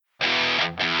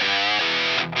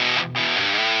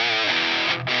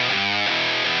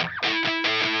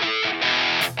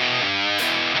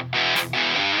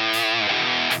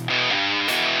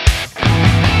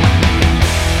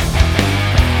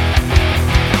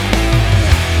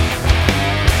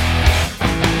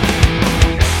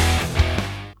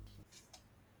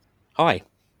Hi,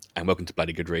 and welcome to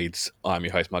Bloody Good Reads. I'm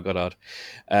your host, Mark Goddard,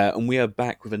 and we are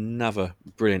back with another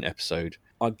brilliant episode.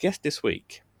 Our guest this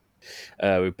week,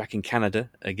 we're back in Canada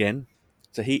again.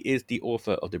 So he is the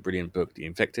author of the brilliant book, The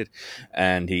Infected,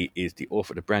 and he is the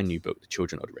author of the brand new book, The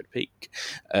Children of the Red Peak.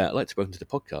 I'd like to welcome to the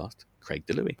podcast, Craig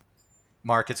DeLuey.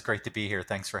 Mark, it's great to be here.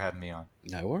 Thanks for having me on.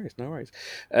 No worries, no worries.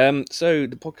 So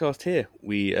the podcast here,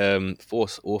 we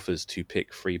force authors to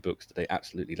pick 3 books that they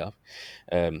absolutely love,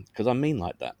 because I'm mean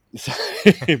like that. So,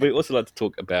 but we also like to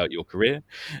talk about your career,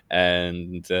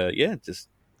 and just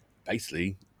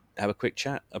basically have a quick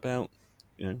chat about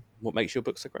what makes your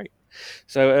book so great.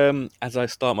 So as I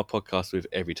start my podcast with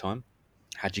every time,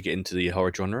 how'd you get into the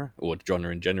horror genre or the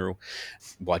genre in general?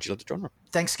 Why'd you love the genre?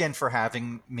 Thanks again for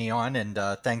having me on, and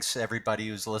thanks everybody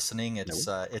who's listening.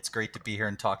 No. It's great to be here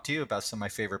and talk to you about some of my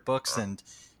favorite books and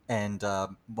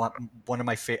one of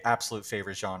my absolute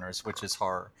favorite genres, which is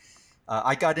horror.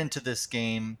 I got into this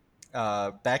game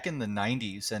back in the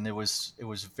 '90s, and it was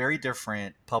very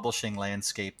different publishing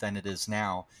landscape than it is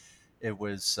now. It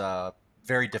was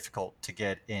very difficult to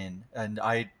get in, and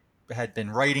I had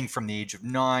been writing from the age of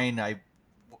 9.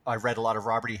 I read a lot of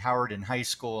Robert E. Howard in high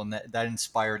school, and that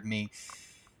inspired me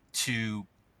to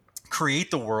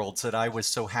create the worlds that I was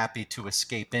so happy to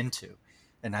escape into.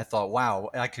 And I thought, wow,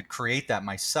 I could create that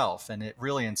myself. And it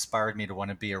really inspired me to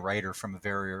want to be a writer from a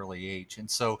very early age. And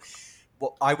so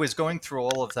I was going through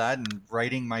all of that and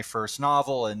writing my first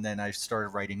novel, and then I started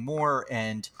writing more.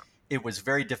 And it was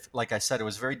like I said, it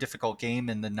was a very difficult game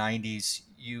in the '90s.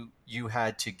 You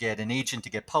had to get an agent to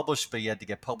get published, but you had to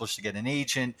get published to get an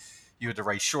agent. You had to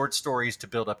write short stories to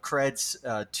build up creds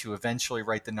to eventually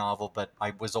write the novel. But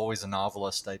I was always a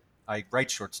novelist. I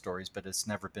write short stories, but it's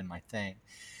never been my thing.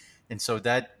 And so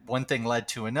that one thing led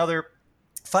to another.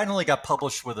 Finally got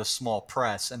published with a small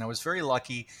press, and I was very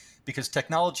lucky because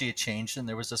technology had changed, and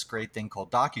there was this great thing called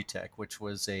Docutech, which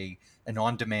was an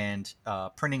on-demand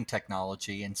printing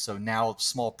technology. And so now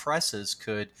small presses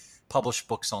could publish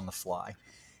books on the fly.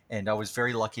 And I was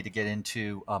very lucky to get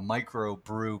into a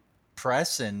microbrew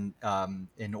press in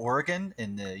Oregon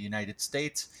in the United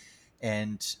States.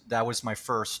 And that was my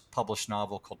first published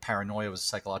novel called Paranoia. It was a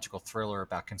psychological thriller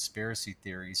about conspiracy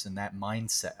theories and that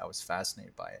mindset. I was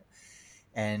fascinated by it.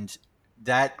 And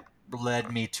that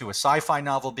led me to a sci-fi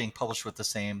novel being published with the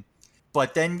same.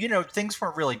 But then, things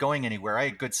weren't really going anywhere. I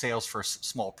had good sales for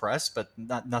small press, but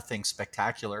nothing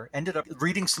spectacular. Ended up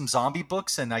reading some zombie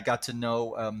books, and I got to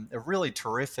know a really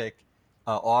terrific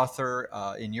author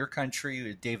in your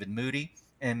country, David Moody.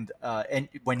 And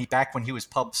when he was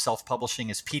self-publishing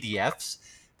his PDFs,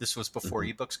 this was before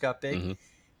Mm-hmm. ebooks got big. Mm-hmm.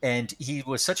 And he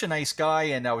was such a nice guy,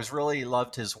 and I was really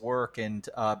loved his work. And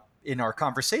in our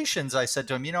conversations, I said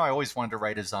to him, I always wanted to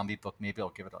write a zombie book. Maybe I'll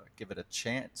give it a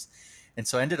chance. And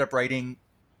so I ended up writing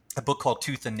a book called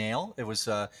Tooth and Nail. It was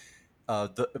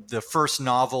the first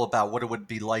novel about what it would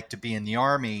be like to be in the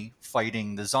army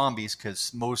fighting the zombies,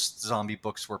 because most zombie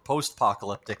books were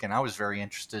post-apocalyptic, and I was very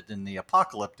interested in the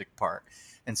apocalyptic part.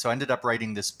 And so I ended up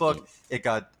writing this book.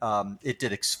 It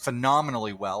did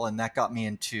phenomenally well, and that got me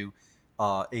into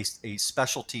a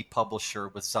specialty publisher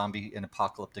with zombie and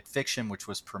apocalyptic fiction, which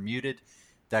was Permuted.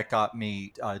 That got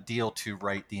me a deal to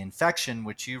write The Infection,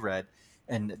 which you read,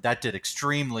 and that did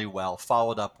extremely well.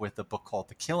 Followed up with a book called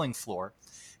The Killing Floor.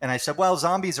 And I said, well,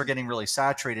 zombies are getting really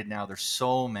saturated now. There's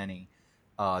so many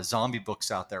zombie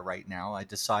books out there right now. I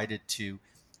decided to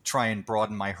try and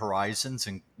broaden my horizons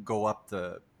and go up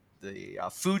the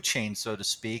food chain, so to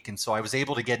speak. And so I was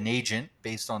able to get an agent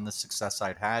based on the success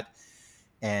I'd had,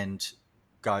 and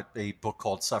got a book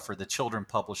called Suffer the Children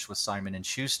published with Simon &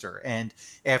 Schuster. And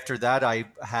after that, I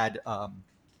had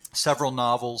several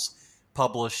novels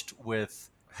published with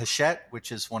Hachette,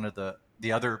 which is one of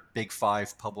the other big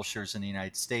 5 publishers in the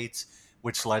United States,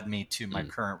 which led me to my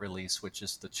current release, which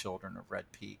is The Children of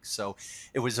Red Peak. So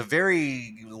it was a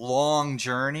very long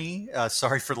journey.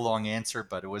 Sorry for the long answer,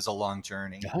 but it was a long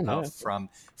journey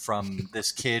from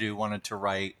this kid who wanted to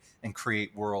write and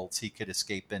create worlds he could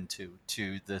escape into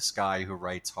to this guy who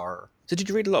writes horror. So did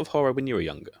you read a lot of horror when you were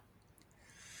younger?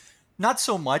 Not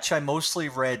so much. I mostly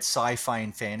read sci-fi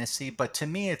and fantasy, but to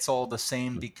me it's all the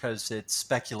same because it's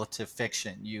speculative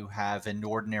fiction. You have an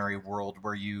ordinary world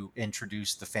where you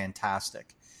introduce the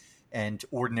fantastic, and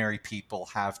ordinary people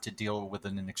have to deal with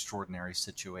an extraordinary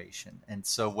situation. And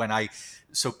so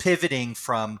pivoting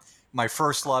from my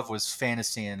first love was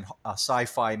fantasy and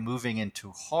sci-fi, moving into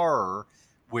horror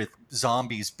with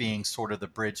zombies being sort of the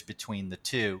bridge between the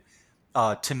two,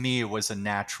 to me it was a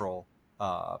natural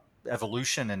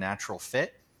evolution, a natural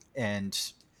fit. And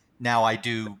now I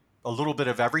do a little bit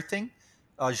of everything.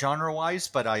 genre-wise,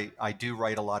 but I do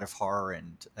write a lot of horror,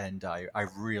 and I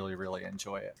really, really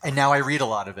enjoy it. And now I read a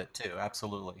lot of it too.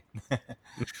 Absolutely.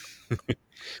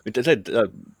 We said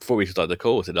before we started the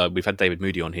call, said we've had David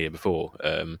Moody on here before.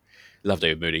 Love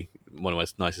David Moody, one of the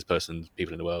most nicest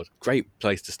people in the world. Great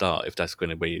place to start if that's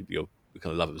going to be your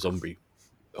kind of love of zombie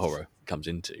horror comes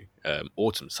into.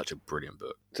 Autumn's such a brilliant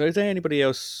book. So, is there anybody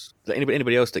else?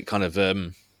 Anybody else that kind of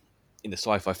in the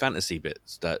sci-fi fantasy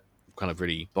bits that kind of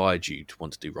really inspired you to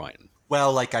want to do writing?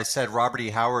 Well, like I said, Robert E.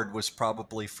 Howard was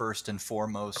probably first and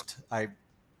foremost. I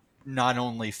not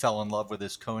only fell in love with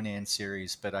his Conan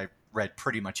series, but I read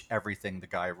pretty much everything the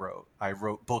guy wrote. I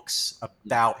wrote books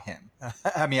about him.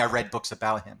 I mean, I read books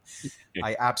about him. Yeah.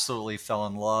 I absolutely fell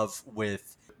in love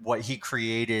with what he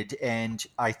created, and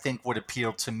I think what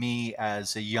appealed to me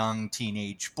as a young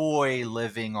teenage boy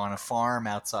living on a farm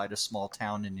outside a small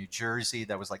town in New Jersey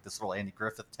that was like this little Andy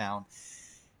Griffith town,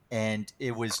 and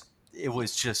it was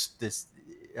just this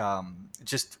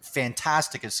just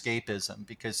fantastic escapism,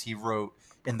 because he wrote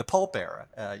in the pulp era,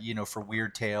 for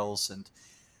Weird Tales, and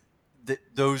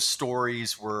those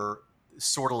stories were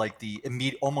sort of like the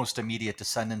almost immediate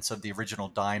descendants of the original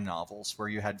dime novels, where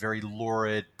you had very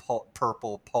lurid,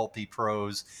 purple, pulpy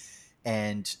prose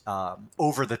and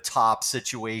over the top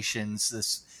situations.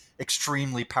 This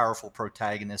extremely powerful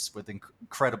protagonist with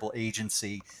incredible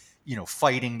agency,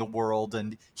 fighting the world.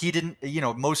 And he didn't,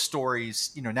 most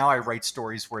stories, now I write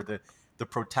stories where the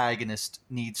protagonist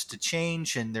needs to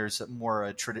change, and there's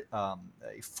a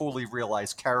fully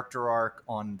realized character arc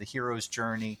on the hero's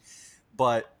journey.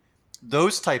 But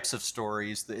those types of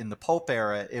stories in the pulp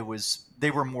era, they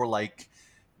were more like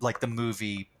the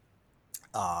movie,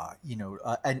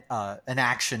 an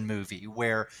action movie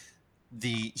where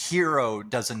the hero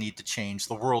doesn't need to change,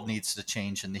 the world needs to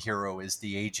change, and the hero is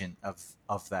the agent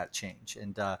of that change.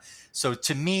 And so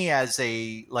to me,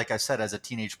 like I said, as a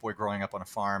teenage boy growing up on a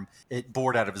farm, it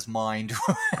bored out of his mind.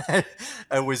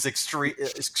 It was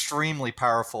extremely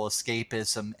powerful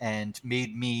escapism, and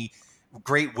made me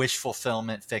great wish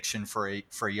fulfillment fiction for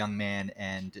a young man.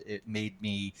 And it made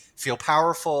me feel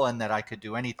powerful, and that I could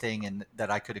do anything, and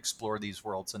that I could explore these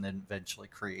worlds and then eventually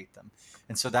create them.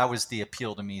 And so that was the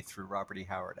appeal to me through Robert E.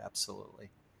 Howard. Absolutely.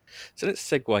 So let's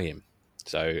segue in.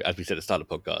 So, as we said at the start of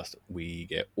the podcast, we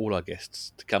get all our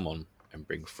guests to come on and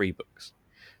bring free books.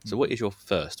 So, what is your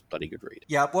first bloody good read?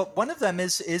 Yeah, well, one of them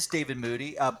is David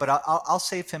Moody, but I'll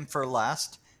save him for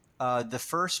last. The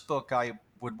first book I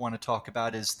would want to talk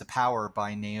about is The Power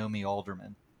by Naomi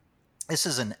Alderman. This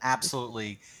is an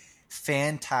absolutely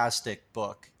fantastic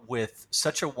book with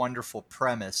such a wonderful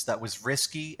premise that was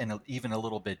risky and even a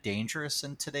little bit dangerous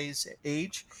in today's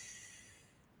age.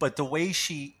 But the way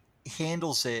she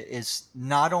handles it is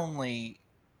not only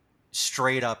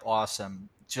straight up awesome,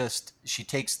 just she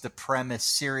takes the premise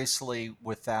seriously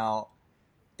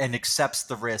and accepts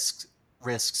the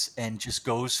risks and just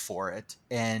goes for it.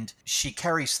 And she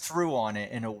carries through on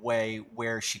it in a way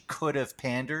where she could have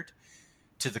pandered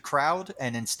to the crowd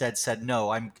and instead said,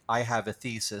 no, I have a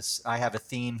thesis, I have a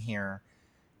theme here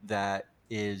that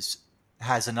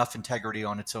has enough integrity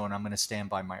on its own. I'm going to stand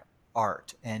by my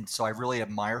art. And so I really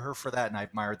admire her for that, and I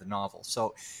admire the novel.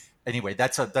 So anyway,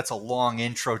 that's a long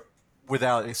intro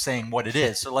without saying what it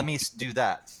is. So let me do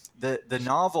that. The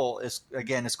novel is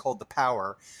called The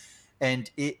Power,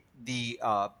 and the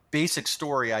basic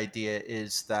story idea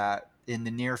is that in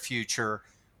the near future,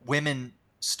 women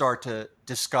start to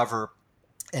discover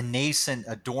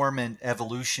a dormant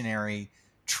evolutionary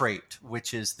trait,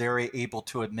 which is they're able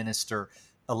to administer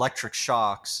electric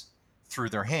shocks through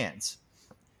their hands.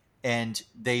 And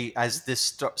as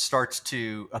this starts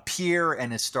to appear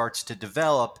and it starts to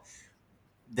develop,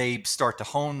 they start to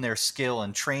hone their skill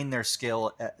and train their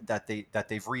skill that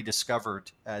they've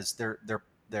rediscovered as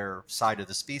their side of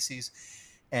the species,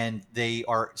 and they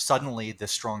are suddenly the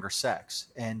stronger sex,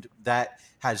 and that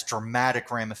has dramatic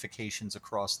ramifications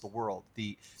across the world.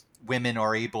 The women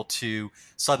are able to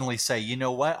suddenly say, you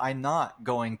know what, I'm not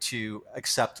going to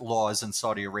accept laws in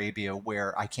Saudi Arabia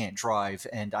where I can't drive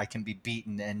and I can be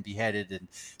beaten and beheaded. And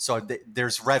so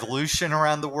there's revolution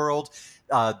around the world.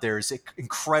 There's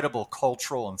incredible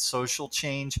cultural and social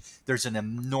change. There's an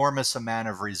enormous amount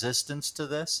of resistance to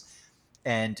this.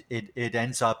 And it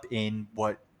ends up in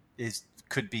what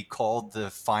could be called the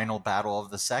final battle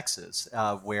of the sexes,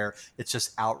 where it's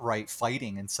just outright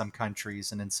fighting in some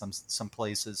countries and in some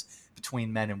places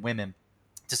between men and women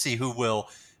to see who will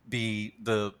be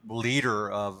the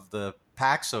leader of the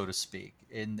pack, so to speak,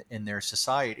 in their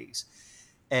societies.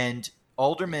 And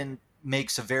Alderman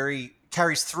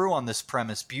carries through on this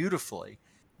premise beautifully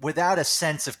without a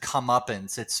sense of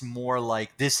comeuppance. It's more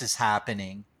like this is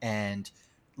happening, and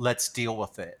let's deal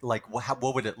with it. Like,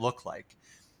 what would it look like?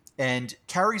 And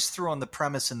carries through on the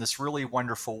premise in this really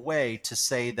wonderful way to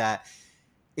say that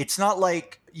it's not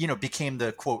like, became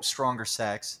the quote stronger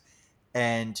sex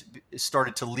and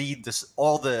started to lead this,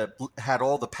 had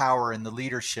all the power in the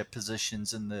leadership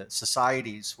positions in the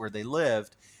societies where they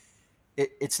lived.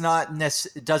 It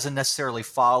doesn't necessarily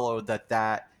follow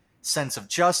that sense of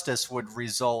justice would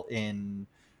result in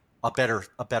a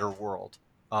better world.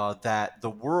 That the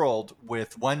world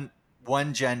with one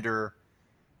gender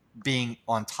being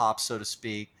on top, so to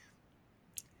speak,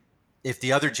 if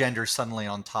the other gender is suddenly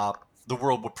on top, the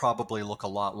world would probably look a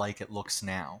lot like it looks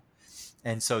now.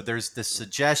 And so there's this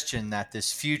suggestion that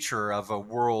this future of a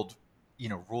world,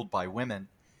 ruled by women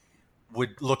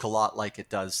would look a lot like it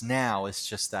does now. It's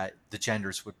just that the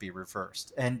genders would be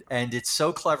reversed. And it's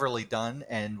so cleverly done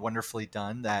and wonderfully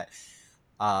done that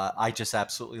I just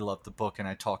absolutely love the book, and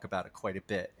I talk about it quite a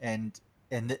bit. And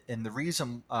the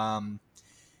reason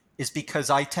is because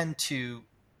I tend to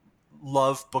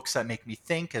love books that make me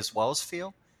think as well as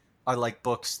feel. I like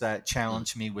books that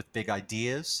challenge me with big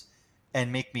ideas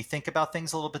and make me think about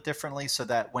things a little bit differently, so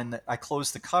that when I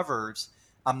close the covers,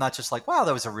 I'm not just like, wow,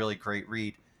 that was a really great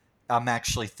read. I'm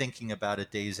actually thinking about it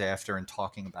days after and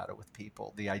talking about it with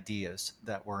people, the ideas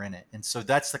that were in it. And so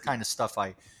that's the kind of stuff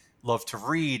I love to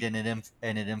read, and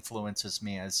it influences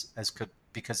me as could,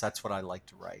 because that's what I like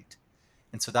to write.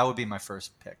 And so that would be my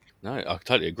first pick. No, I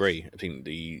totally agree. I think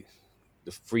the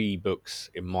three books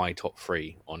in my top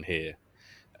three on here,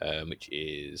 which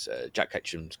is Jack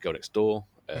Ketchum's Girl Next Door,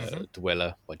 Mm-hmm.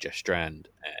 Dweller by Jeff Strand,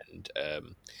 and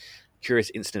Curious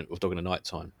Incident with Dog in the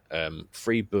Nighttime.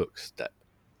 Three books that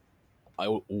I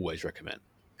will always recommend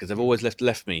because they've always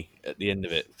left me at the end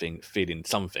of it feeling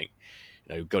something.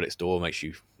 Girl Next Door makes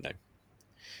you,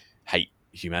 hate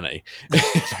humanity.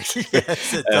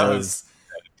 Yes, it um, does.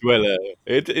 Dweller,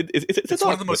 it's a It's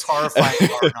one of dark the book. most horrifying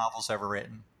horror novels ever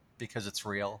written, because it's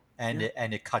real, and Yeah.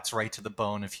 it cuts right to the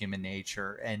bone of human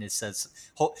nature, and it says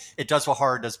it does what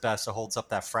horror does best. It holds up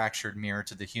that fractured mirror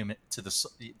to the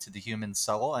human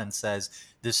soul and says,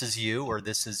 "This is you," or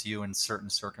 "This is you" in certain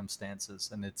circumstances,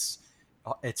 and it's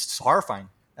horrifying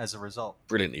as a result.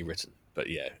 Brilliantly written. But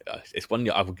yeah, it's one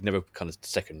I would never kind of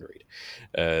second read.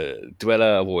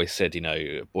 Dweller, I've always said,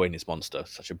 Boy and His Monster,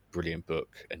 such a brilliant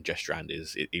book, and Jeff Strand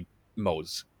it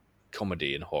molds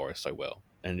comedy and horror so well.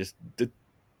 And just the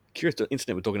Curious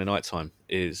Incident with Dog in the Nighttime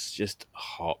is just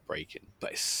heartbreaking,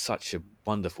 but it's such a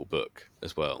wonderful book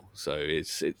as well. So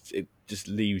it just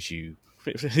leaves you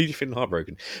feeling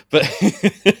heartbroken. But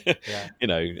Yeah,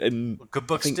 and well, good I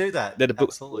books think do that. they're the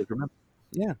books I Absolutely. always remember.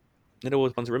 Yeah, they're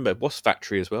always ones to remember. Wasp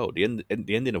Factory as well. The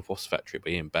ending of Wasp Factory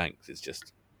by Ian Banks is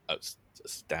just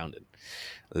astounding.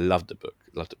 Love the book.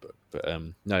 Love the book. But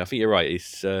no, I think you're right.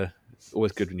 It's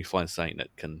always good when you find something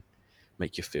that can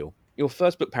make you feel. Your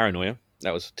first book, Paranoia,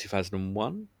 that was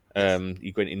 2001. Yes.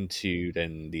 You went into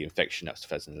then The Infection, that's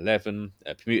 2011.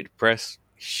 Permuted Press,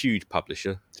 huge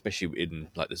publisher, especially in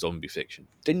like the zombie fiction.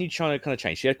 Then you try to kind of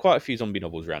change. She had quite a few zombie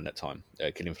novels around that time.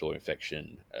 Killing Floor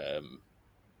Infection,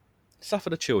 Suffer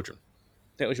the Children.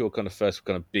 That was your kind of first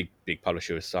kind of big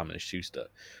publisher with Simon and Schuster.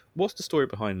 What's the story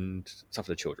behind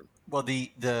Suffer the Children? Well,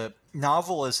 the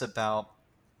novel is about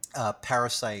a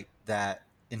parasite that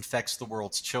infects the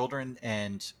world's children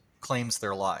and claims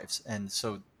their lives. And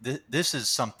so this is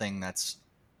something that's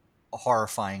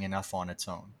horrifying enough on its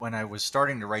own. When I was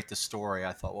starting to write the story,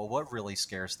 I thought, well, what really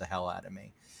scares the hell out of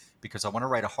me? Because I want to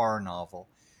write a horror novel,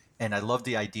 and I love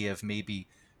the idea of maybe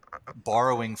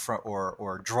borrowing from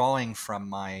or drawing from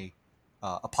my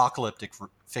apocalyptic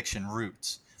fiction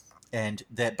roots, and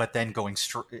that, but then going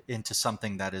into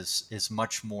something that is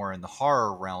much more in the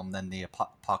horror realm than the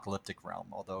apocalyptic realm,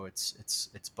 although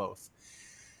it's both.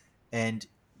 And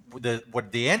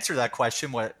the answer to that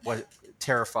question, what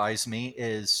terrifies me,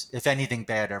 is if anything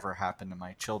bad ever happened to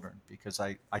my children, because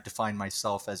I define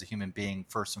myself as a human being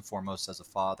first and foremost as a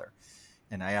father,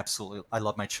 and I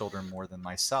love my children more than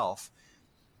myself.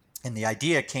 And the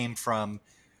idea came from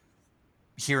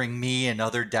hearing me and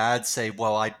other dads say,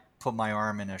 well, I put my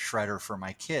arm in a shredder for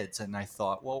my kids. And I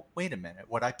thought, well, wait a minute,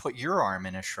 would I put your arm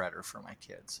in a shredder for my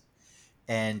kids?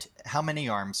 And how many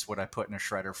arms would I put in a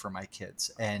shredder for my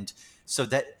kids? And so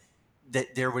that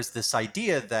there was this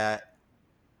idea that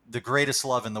the greatest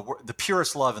love in the world, the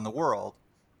purest love in the world,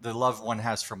 the love one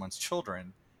has for one's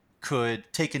children,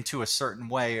 could, taken to a certain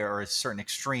way or a certain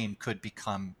extreme, could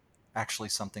become actually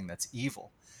something that's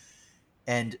evil.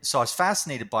 And so I was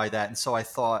fascinated by that. And so I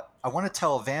thought, I want to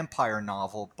tell a vampire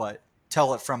novel, but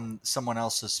tell it from someone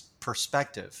else's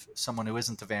perspective, someone who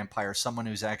isn't the vampire, someone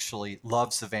who's actually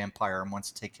loves the vampire and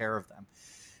wants to take care of them.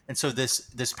 And so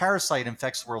this parasite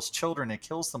infects the world's children. It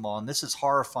kills them all. And this is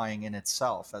horrifying in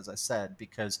itself, as I said,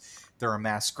 because there are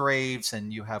mass graves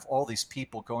and you have all these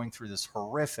people going through this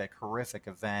horrific, horrific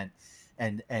event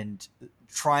and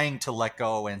trying to let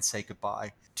go and say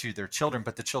goodbye to their children.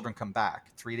 But the children come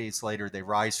back. 3 days later, they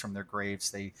rise from their graves.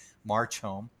 They march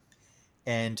home.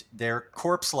 And they're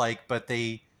corpse-like, but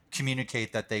they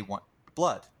communicate that they want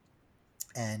blood.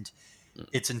 And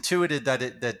it's intuited that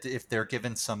if they're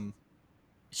given some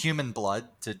human blood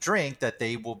to drink, that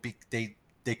they will be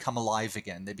they come alive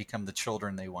again. They become the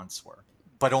children they once were,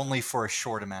 but only for a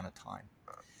short amount of time.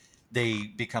 They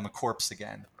become a corpse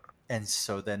again, and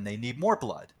so then they need more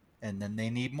blood, and then they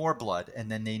need more blood, and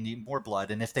then they need more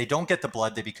blood. And if they don't get the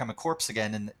blood, they become a corpse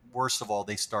again. And worst of all,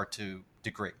 they start to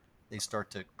degrade. They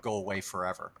start to go away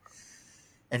forever.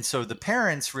 And so the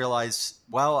parents realize,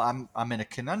 well, I'm in a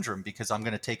conundrum because I'm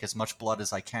going to take as much blood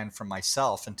as I can from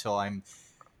myself until I'm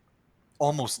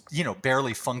almost,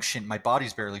 barely function. My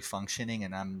body's barely functioning,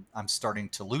 and I'm starting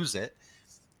to lose it.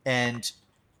 And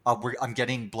I'm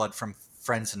getting blood from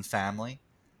friends and family.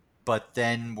 But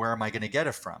then where am I going to get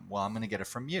it from? Well, I'm going to get it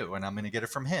from you, and I'm going to get it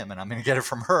from him, and I'm going to get it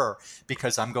from her,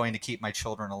 because I'm going to keep my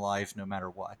children alive no matter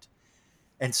what.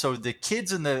 And so the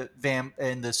kids in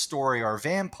the story are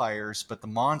vampires, but the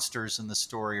monsters in the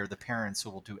story are the parents who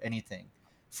will do anything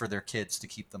for their kids to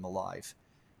keep them alive.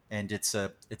 And it's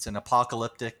an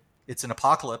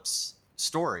apocalypse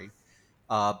story,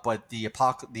 but the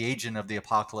agent of the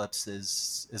apocalypse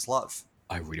is love.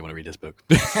 I really want to read this book.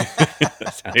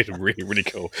 That sounded really, really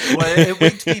cool. Well, it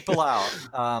wigged people out.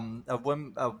 A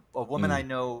woman I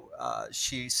know,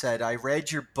 she said, I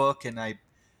read your book and I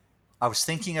was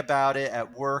thinking about it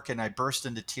at work, and I burst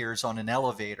into tears on an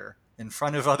elevator in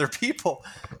front of other people.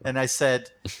 And I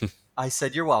said,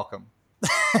 you're welcome.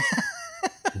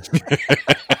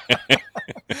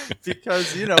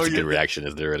 Because, that's a good reaction,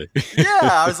 isn't it, really? Yeah,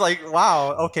 I was like,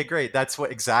 wow, okay, great. That's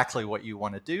exactly what you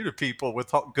want to do to people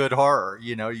with good horror.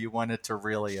 You want it to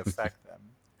really affect them.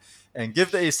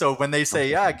 And so when they say,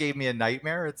 yeah, it gave me a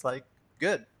nightmare, it's like,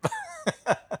 good.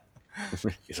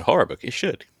 It's a horror book. It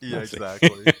should. Yeah,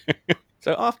 exactly.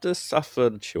 So after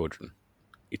Suffered Children,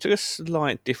 you took a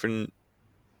slight different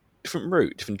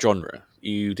route, different genre.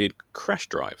 You did Crash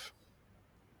Drive.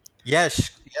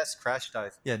 Yes, Crash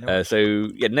Dive. Yeah. No.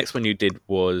 The next one you did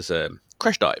was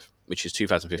Crash Dive, which is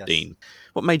 2015. Yes.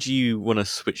 What made you want to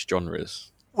switch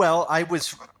genres? Well, I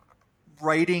was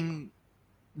writing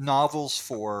novels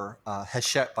for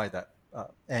Hachette by that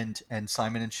and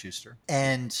Simon and Schuster,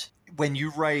 and when you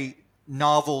write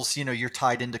novels, you're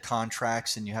tied into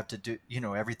contracts and you have to do,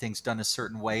 everything's done a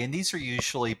certain way. And these are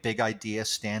usually big idea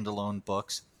standalone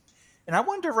books. And I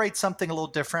wanted to write something a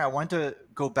little different. I wanted to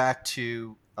go back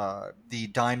to the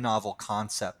dime novel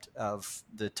concept of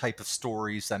the type of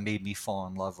stories that made me fall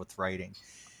in love with writing.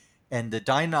 And the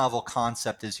dime novel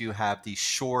concept is you have these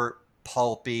short,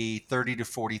 pulpy, 30 to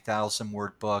 40,000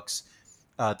 word books.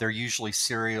 They're usually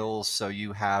serials. So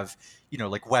you have,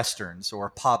 like Westerns or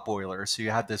Potboilers. So you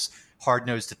have this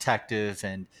hard-nosed detective,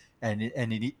 and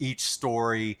in each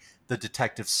story, the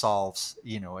detective solves,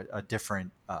 a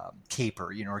different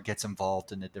caper, or gets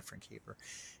involved in a different caper.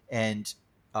 And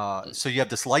so you have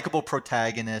this likable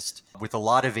protagonist with a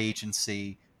lot of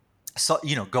agency, so,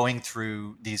 going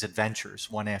through these adventures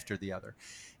one after the other.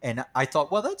 And I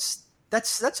thought, well, that's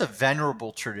a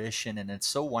venerable tradition, and it's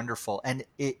so wonderful. And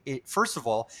it first of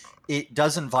all, it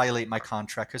doesn't violate my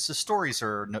contract, because the stories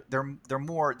are they're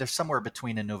somewhere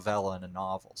between a novella and a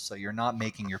novel. So you're not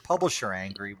making your publisher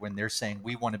angry when they're saying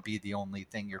we want to be the only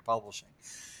thing you're publishing.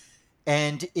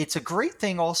 And it's a great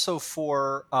thing also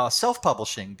for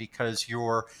self-publishing, because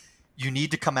you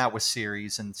need to come out with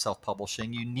series and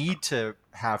self-publishing. You need to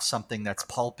have something that's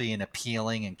pulpy and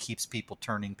appealing and keeps people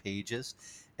turning pages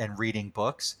and reading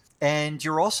books. And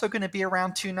you're also going to be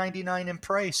around $2.99 in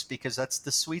price, because that's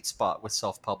the sweet spot with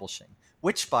self-publishing,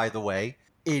 which, by the way,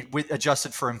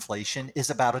 adjusted for inflation, is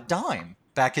about a dime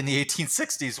back in the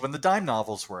 1860s when the dime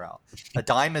novels were out. A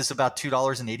dime is about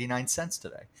 $2.89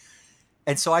 today.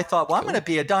 And so I thought, well, I'm going to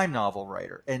be a dime novel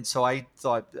writer. And so I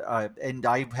thought, and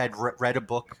I had read a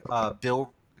book,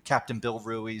 Captain Bill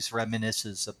Rui's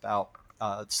Reminiscences about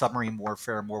submarine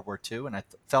warfare in World War II, and I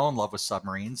fell in love with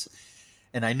submarines.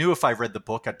 And I knew if I read the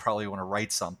book, I'd probably want to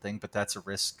write something, but that's a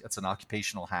risk. That's an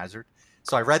occupational hazard.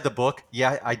 So I read the book.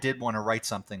 Yeah, I did want to write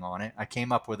something on it. I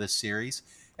came up with a series,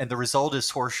 and the result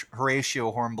is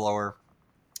Horatio Hornblower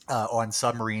on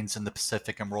submarines in the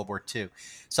Pacific in World War II.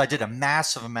 So I did a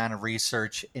massive amount of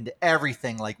research into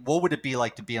everything, like what would it be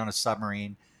like to be on a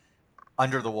submarine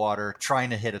under the water trying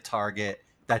to hit a target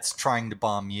that's trying to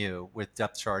bomb you with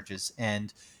depth charges.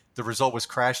 And the result was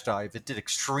Crash Dive. It did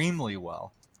extremely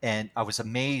well, and I was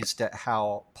amazed at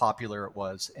how popular it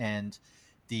was. And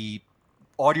the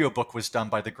audiobook was done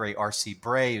by the great R.C.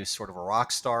 Bray, who's sort of a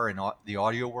rock star in the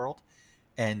audio world.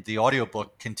 And the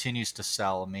audiobook continues to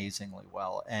sell amazingly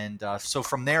well. And so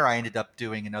from there, I ended up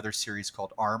doing another series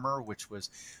called Armor, which was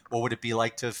what would it be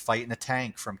like to fight in a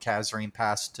tank from Kasserine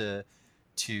Pass to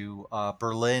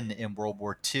Berlin in World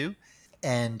War II.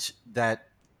 And that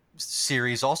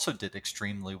series also did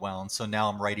extremely well. And so now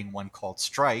I'm writing one called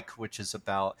Strike, which is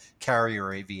about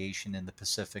carrier aviation in the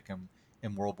Pacific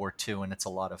in World War II, and it's a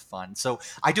lot of fun. So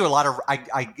I do a lot of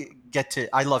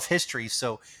I love history,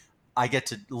 so I get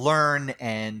to learn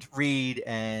and read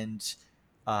and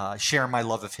share my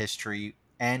love of history,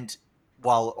 and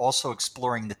while also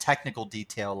exploring the technical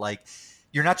detail. Like,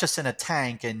 you're not just in a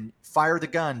tank and fire the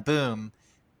gun, boom.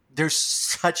 There's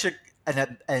such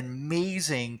an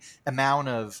amazing amount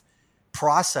of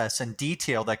process and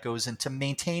detail that goes into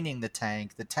maintaining the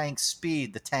tank's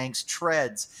speed, the tank's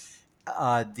treads,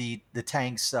 the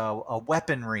tank's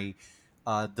weaponry,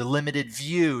 the limited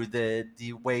view,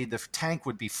 the way the tank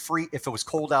would be free. If it was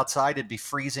cold outside, it'd be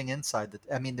freezing inside.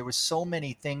 I mean, there was so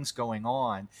many things going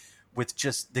on with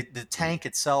just the tank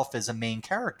itself as a main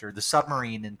character. The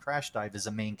submarine in Crash Dive is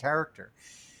a main character.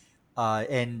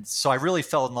 And so I really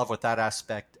fell in love with that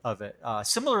aspect of it.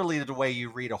 Similarly to the way you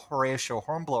read a Horatio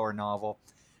Hornblower novel,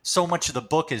 so much of the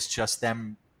book is just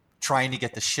them trying to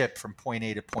get the ship from point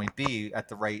A to point B at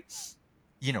the right,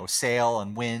 sail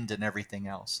and wind and everything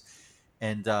else.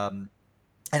 And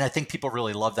I think people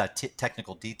really love that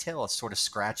technical detail. It sort of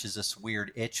scratches this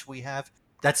weird itch we have.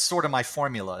 That's sort of my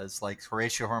formula, is like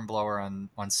Horatio Hornblower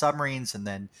on submarines, and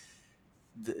then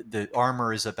the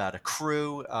Armor is about a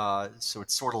crew. So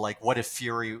it's sort of like, what if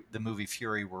the movie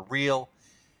Fury were real?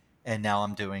 And now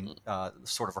I'm doing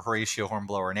sort of a Horatio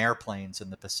Hornblower in airplanes in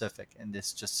the Pacific. And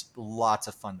it's just lots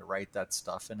of fun to write that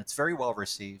stuff. And it's very well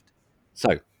received.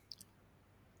 So,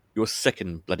 your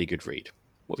second bloody good read.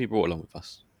 What have you brought along with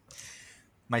us?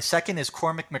 My second is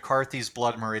Cormac McCarthy's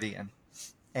Blood Meridian.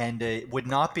 And it would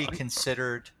not be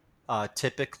considered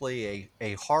typically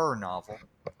a horror novel.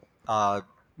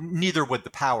 Neither would The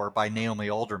Power by Naomi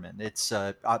Alderman. It's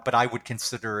but I would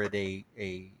consider it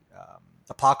a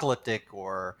apocalyptic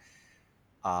or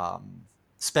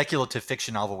speculative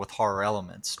fiction novel with horror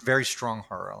elements, very strong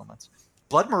horror elements.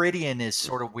 Blood Meridian is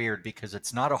sort of weird because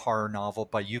it's not a horror novel,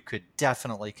 but you could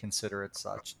definitely consider it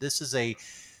such. This is a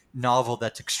novel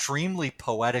that's extremely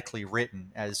poetically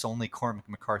written, as only Cormac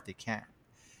McCarthy can.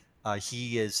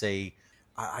 He is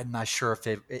I'm not sure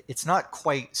if it's not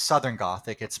quite Southern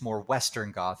Gothic, it's more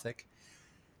Western Gothic.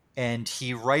 And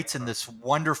he writes in this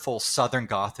wonderful Southern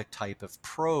Gothic type of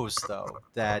prose, though,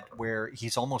 where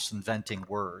he's almost inventing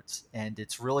words. And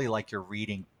it's really like you're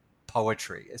reading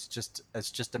poetry. It's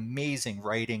just amazing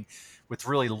writing with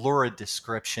really lurid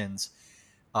descriptions.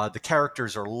 The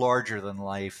characters are larger than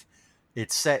life.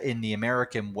 It's set in the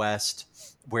American West,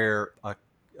 where a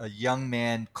young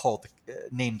man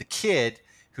named the Kid,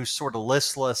 who's sort of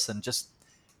listless and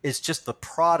is just the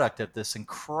product of this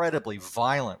incredibly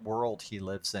violent world he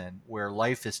lives in, where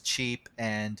life is cheap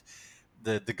and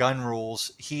the gun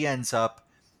rules. He ends up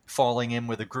falling in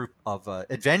with a group of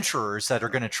adventurers that are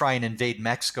going to try and invade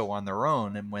Mexico on their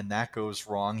own. And when that goes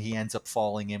wrong, he ends up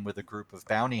falling in with a group of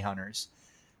bounty hunters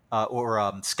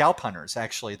or scalp hunters,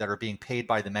 actually, that are being paid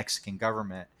by the Mexican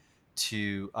government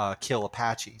to kill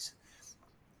Apaches.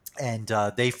 And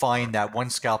they find that one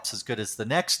scalp's as good as the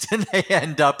next, and they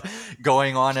end up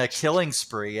going on a killing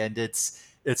spree. And it's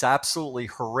absolutely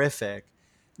horrific,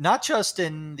 not just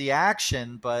in the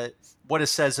action, but what it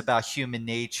says about human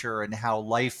nature and how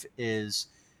life is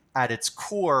at its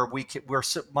core. We're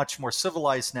much more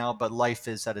civilized now, but life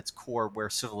is at its core where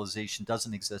civilization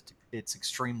doesn't exist. It's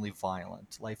extremely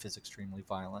violent. Life is extremely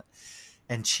violent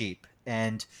and cheap.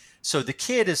 And so the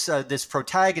Kid is this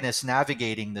protagonist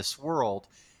navigating this world.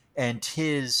 And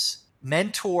his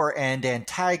mentor and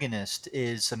antagonist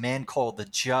is a man called the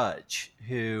Judge,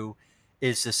 who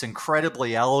is this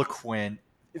incredibly eloquent,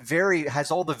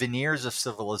 has all the veneers of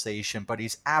civilization, but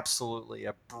he's absolutely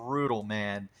a brutal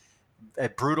man,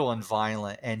 brutal and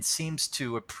violent, and seems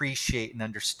to appreciate and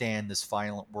understand this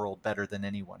violent world better than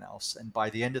anyone else. And by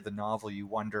the end of the novel, you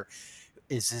wonder,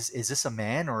 is this a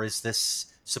man, or is this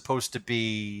supposed to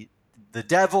be the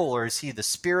devil, or is he the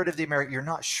spirit of the American? You're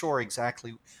not sure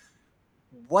exactly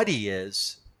what he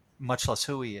is, much less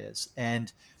who he is.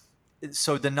 And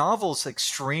so the novel's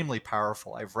extremely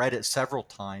powerful. I've read it several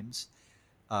times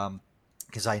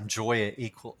because I enjoy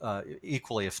it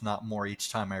equally, if not more,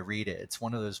 each time I read it. It's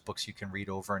one of those books you can read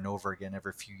over and over again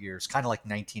every few years, kind of like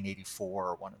 1984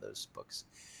 or one of those books.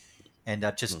 and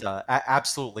I just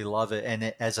absolutely love it.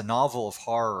 And as a novel of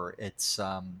horror,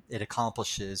 it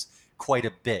accomplishes quite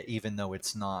a bit, even though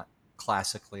it's not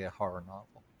classically a horror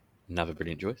novel. Another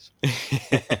brilliant choice.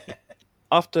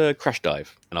 After Crash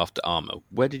Dive and after Armor,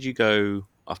 where did you go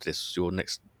after this? Your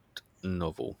next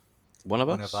novel, One of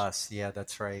One of Us. Us, yeah,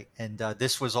 that's right. And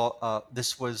this was all.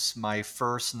 This was my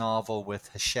first novel with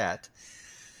Hachette,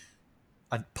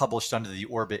 published under the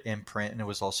Orbit imprint, and it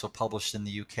was also published in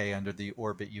the UK under the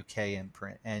Orbit UK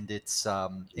imprint. And it's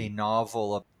a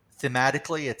novel of,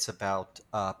 thematically, it's about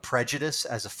prejudice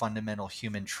as a fundamental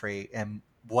human trait and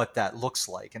what that looks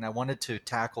like. And I wanted to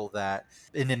tackle that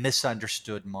in a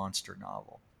misunderstood monster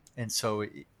novel. And so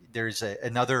there's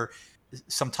another,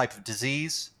 some type of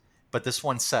disease, but this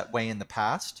one set way in the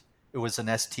past. It was an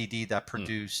STD that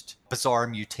produced bizarre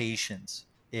mutations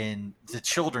in the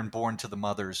children born to the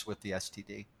mothers with the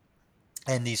STD.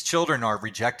 And these children are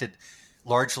rejected,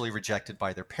 largely rejected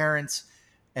by their parents,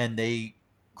 and they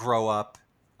grow up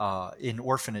in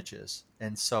orphanages.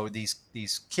 And so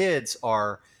these kids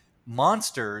are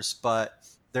monsters, but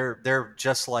they're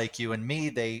just like you and me.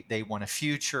 They want a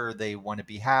future, they want to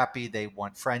be happy, they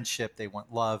want friendship, they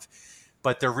want love,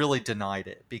 but they're really denied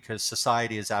it because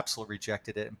society has absolutely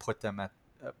rejected it and put them at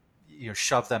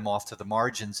shove them off to the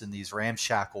margins in these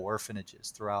ramshackle orphanages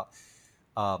throughout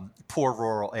poor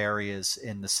rural areas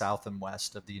in the south and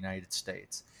west of the United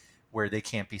States where they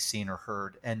can't be seen or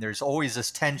heard. And there's always this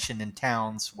tension in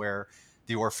towns where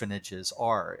the orphanages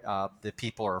are. The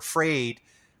people are afraid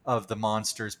of the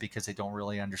monsters because they don't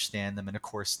really understand them, and of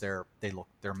course they're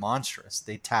monstrous.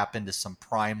 They tap into some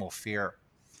primal fear.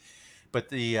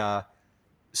 But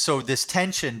so this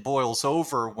tension boils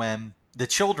over when the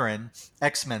children,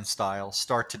 X-Men style,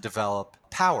 start to develop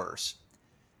powers,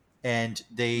 and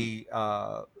these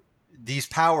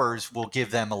powers will give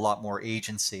them a lot more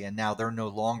agency. And now they're no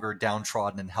longer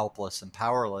downtrodden and helpless and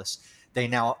powerless. They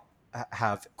now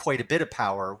have quite a bit of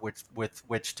power with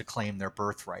which to claim their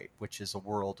birthright, which is a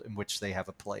world in which they have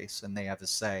a place and they have a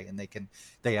say, and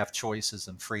they have choices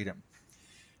and freedom.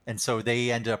 And so they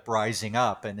end up rising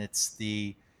up, and it's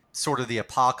the sort of the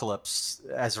apocalypse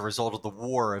as a result of the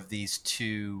war of these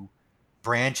two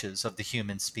branches of the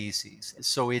human species.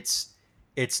 So it's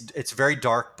a very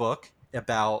dark book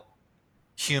about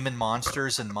human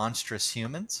monsters and monstrous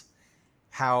humans.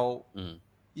 How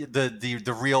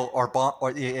the real or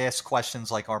it asks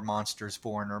questions like, are monsters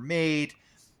born or made?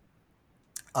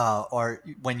 Or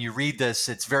when you read this,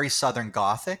 it's very Southern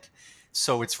Gothic,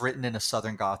 so it's written in a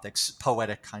Southern Gothic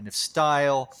poetic kind of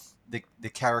style. The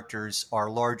characters are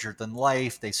larger than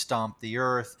life. They stomp the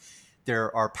earth.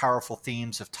 There are powerful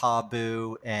themes of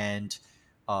taboo and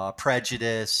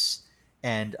prejudice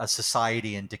and a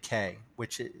society in decay.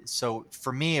 So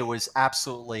for me, it was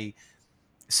absolutely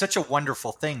such a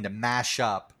wonderful thing to mash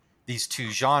up these two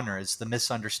genres: the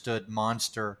misunderstood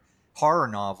monster horror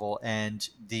novel and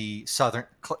the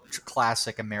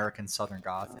classic American Southern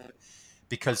Gothic,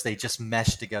 because they just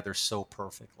mesh together so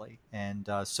perfectly. And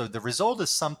so the result is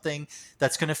something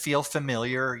that's going to feel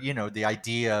familiar. The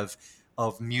idea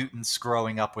of mutants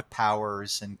growing up with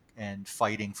powers and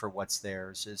fighting for what's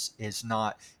theirs is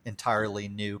not entirely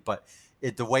new, but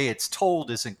the way it's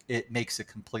told it makes it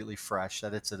completely fresh.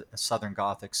 That it's a Southern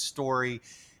Gothic story,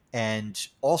 and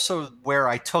also where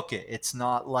I took it, it's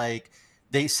not like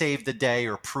they save the day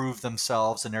or prove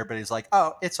themselves and everybody's like,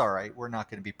 oh, it's all right, we're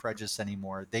not going to be prejudiced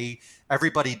anymore.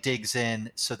 Everybody digs in,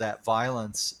 so that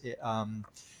violence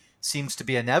seems to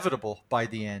be inevitable by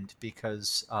the end,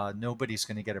 because nobody's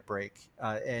going to get a break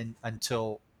and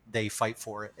until they fight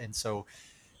for it. And so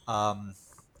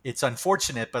it's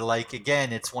unfortunate, but like,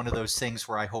 again, it's one of those things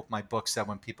where I hope my books, that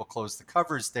when people close the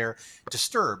covers, they're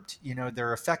disturbed,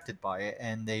 they're affected by it,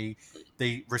 and they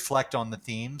reflect on the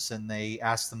themes, and they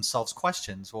ask themselves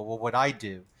questions. Well, what would I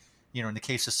do? In the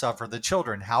case of Suffer the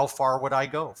Children, how far would I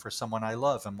go for someone I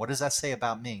love, and what does that say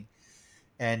about me?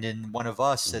 And in One of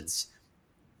Us, it's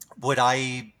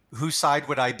whose side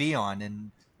would I be on, and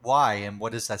why, and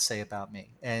what does that say about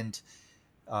me? And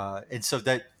so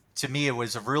that, to me, it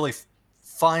was a really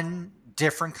fun,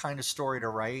 different kind of story to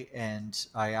write, and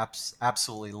I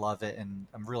absolutely love it, and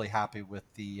I'm really happy with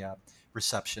the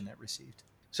reception it received.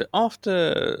 So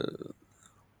after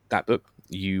that book,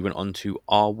 you went on to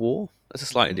Our War. That's a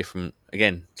slightly different,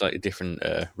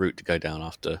 route to go down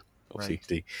after,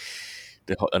 obviously,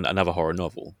 Right. another horror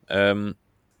novel.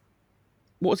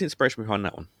 What was the inspiration behind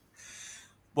that one?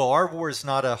 Well, Our War is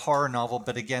not a horror novel,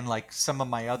 but again, like some of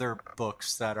my other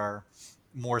books that are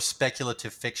more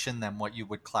speculative fiction than what you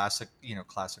would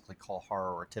classically call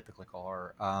horror, or typically call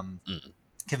horror.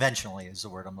 Conventionally is the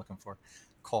word I'm looking for.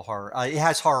 Call horror. It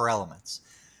has horror elements.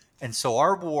 And so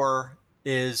our war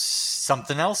is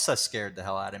something else that scared the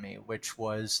hell out of me, which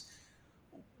was,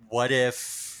 what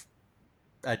if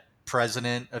a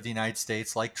president of the United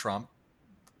States like Trump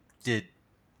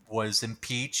was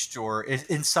impeached or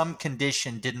in some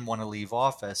condition didn't want to leave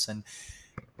office? And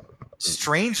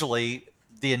strangely,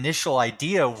 the initial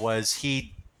idea was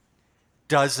he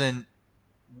doesn't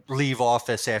leave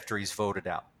office after he's voted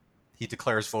out. He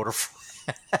declares voter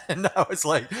fraud. And I was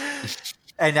like,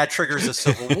 and that triggers a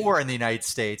civil war in the United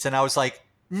States. And I was like,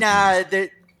 nah,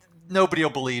 nobody will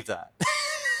believe that.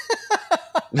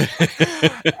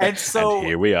 And so and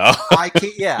here we are.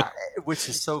 which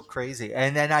is so crazy.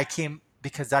 And then I came,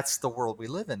 because that's the world we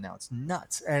live in now. It's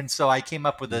nuts. And so I came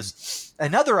up with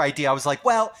another idea. I was like,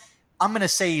 well, I'm going to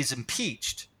say he's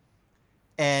impeached.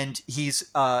 And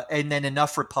and then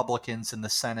enough Republicans in the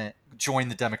Senate join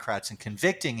the Democrats in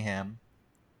convicting him.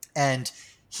 And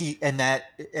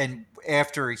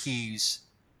after he's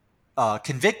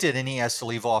convicted and he has to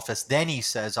leave office, then he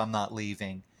says, I'm not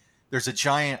leaving. There's a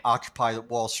giant Occupy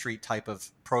Wall Street type of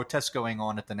protest going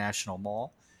on at the National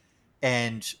Mall.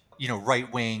 And,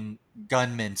 right-wing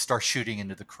gunmen start shooting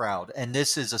into the crowd. And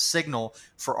this is a signal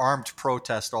for armed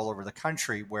protest all over the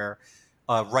country, where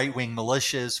right-wing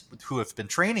militias who have been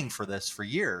training for this for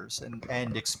years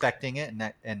and expecting it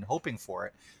and hoping for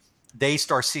it, they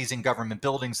start seizing government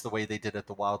buildings the way they did at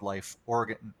the Wildlife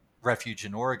Refuge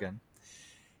in Oregon.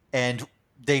 And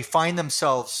they find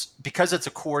themselves, because it's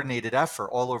a coordinated effort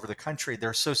all over the country,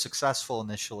 they're so successful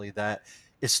initially that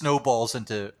it snowballs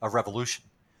into a revolution.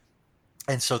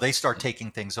 And so they start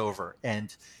taking things over,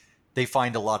 and they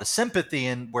find a lot of sympathy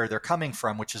in where they're coming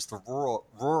from, which is the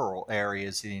rural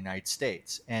areas of the United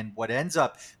States. And what ends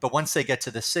up, but once they get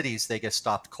to the cities, they get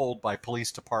stopped cold by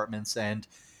police departments and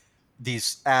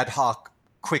these ad hoc,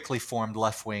 quickly formed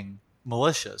left-wing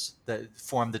militias that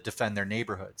form to defend their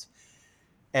neighborhoods.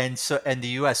 And the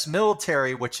U.S.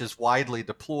 military, which is widely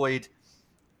deployed,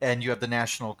 and you have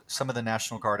some of the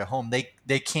National Guard at home,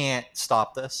 they can't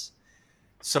stop this.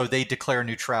 So they declare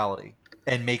neutrality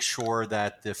and make sure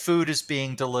that the food is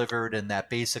being delivered and that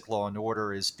basic law and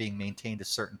order is being maintained at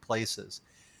certain places.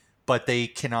 But they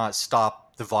cannot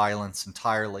stop the violence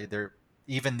entirely.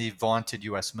 Even the vaunted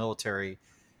U.S. military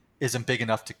isn't big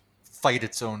enough to fight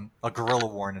a guerrilla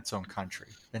war in its own country.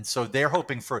 And so they're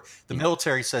hoping for, the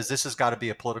military says this has got to be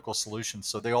a political solution.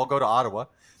 So they all go to Ottawa,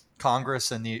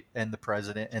 Congress and the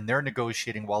president, and they're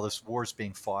negotiating while this war is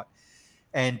being fought.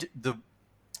 And the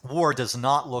war does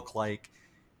not look like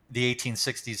the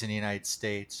 1860s in the United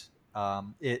States.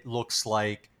 It looks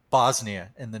like Bosnia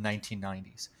in the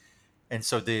 1990s. And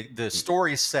so the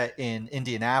story is set in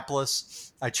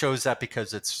Indianapolis. I chose that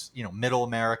because it's, middle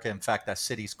America. In fact, that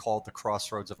city's called the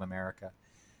Crossroads of America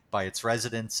by its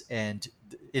residents. And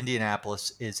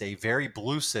Indianapolis is a very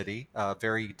blue city,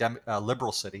 very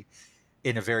liberal city,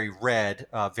 in a very red,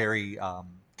 very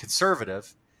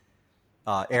conservative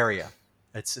area.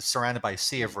 It's surrounded by a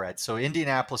sea of red. So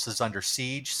Indianapolis is under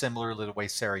siege, similar to the way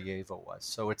Sarajevo was.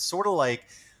 So it's sort of like,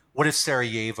 what if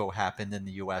Sarajevo happened in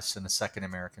the U.S. in the Second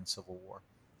American Civil War?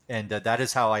 And that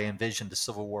is how I envisioned the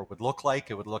Civil War would look like.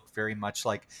 It would look very much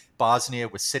like Bosnia,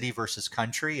 with city versus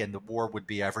country, and the war would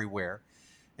be everywhere.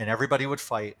 And everybody would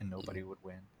fight and nobody would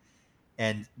win.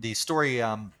 And the story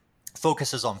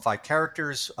focuses on 5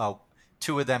 characters.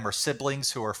 2 of them are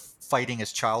siblings who are fighting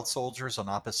as child soldiers on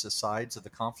opposite sides of the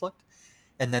conflict.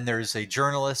 And then there's a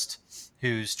journalist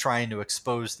who's trying to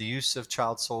expose the use of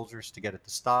child soldiers to get it to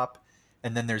stop.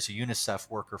 And then there's a UNICEF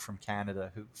worker from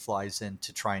Canada who flies in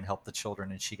to try and help the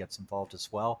children, and she gets involved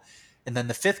as well. And then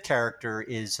the 5th character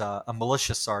is a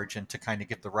militia sergeant to kind of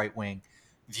give the right-wing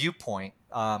viewpoint.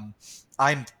 I'm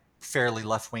fairly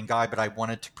left-wing guy, but I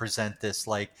wanted to present this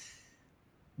like,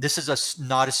 this is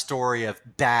not a story of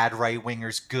bad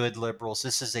right-wingers, good liberals.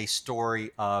 This is a story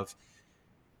of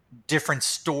different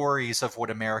stories of what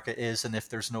America is. And if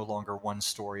there's no longer one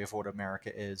story of what America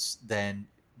is, then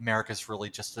America's really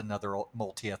just another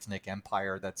multi-ethnic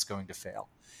empire that's going to fail.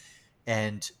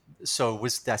 And so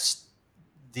that's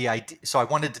the idea. So I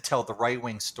wanted to tell the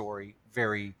right-wing story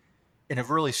in a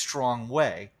really strong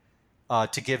way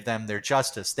to give them their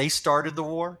justice. They started the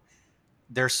war.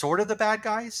 They're sort of the bad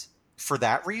guys for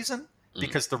that reason,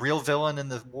 because the real villain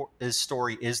in his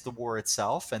story is the war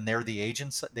itself, and they're the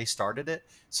agents. They started it.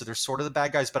 So they're sort of the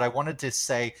bad guys. But I wanted to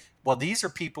say, well, these are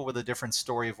people with a different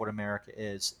story of what America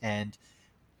is. And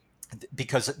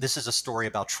because this is a story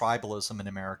about tribalism in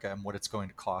America and what it's going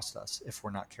to cost us if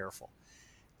we're not careful.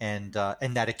 And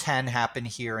that it can happen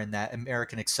here, and that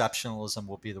American exceptionalism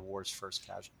will be the war's first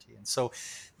casualty. And so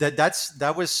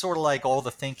that was sort of like all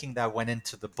the thinking that went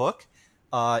into the book.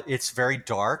 It's very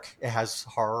dark. It has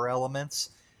horror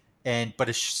elements. but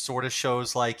it sort of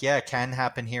shows like, yeah, it can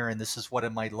happen here, and this is what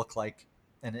it might look like,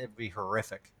 and it'd be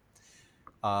horrific.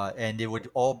 And it would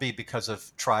all be because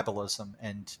of tribalism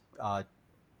and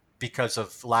because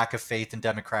of lack of faith in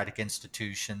democratic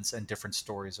institutions and different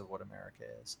stories of what America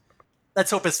is.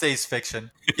 Let's hope it stays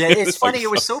fiction. Yeah, it's funny. It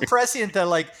was so prescient that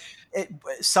like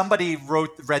somebody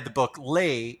read the book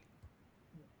late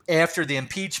after the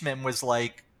impeachment, was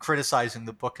like criticizing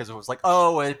the book because it was like,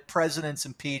 oh, a president's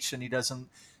impeached and he doesn't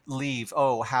leave.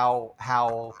 Oh,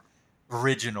 how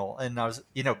original. And I was,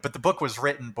 but the book was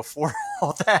written before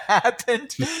all that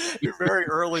happened, very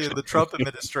early in the Trump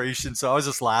administration. So I was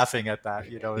just laughing at that.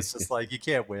 It's just like, you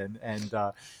can't win. And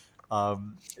but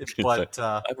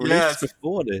I released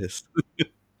before this.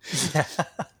 Yeah.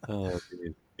 Oh,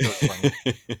 It was funny.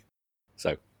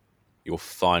 So, your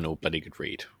final bloody good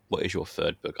read. What is your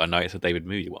third book? I know it's a David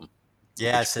Moody one.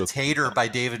 Yes, it's Hater by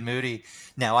David Moody.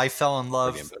 Now, I fell in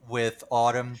love with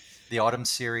Autumn, the Autumn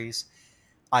series.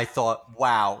 I thought,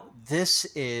 wow, this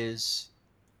is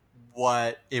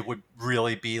what it would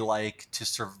really be like to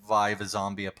survive a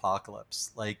zombie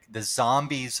apocalypse. Like, the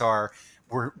zombies were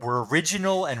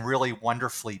original and really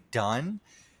wonderfully done.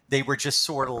 They were just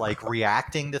sort of like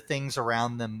reacting to things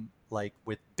around them, like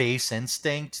with base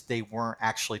instinct. They weren't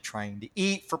actually trying to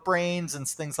eat for brains and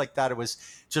things like that. It was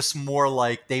just more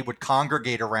like they would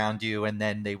congregate around you and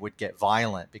then they would get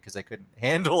violent because they couldn't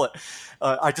handle it.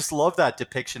 I just love that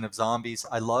depiction of zombies.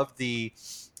 I love the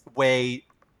way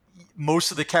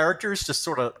most of the characters just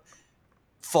sort of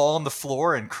fall on the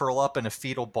floor and curl up in a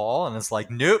fetal ball, and it's like,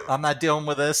 nope, I'm not dealing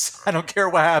with this. I don't care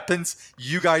what happens.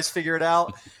 You guys figure it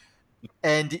out.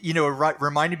 And it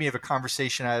reminded me of a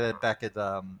conversation I had back at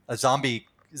a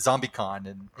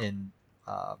ZombieCon in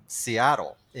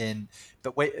Seattle,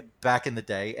 but way back in the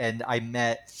day, and I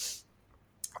met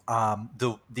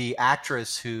the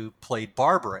actress who played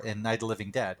Barbara in Night of the Living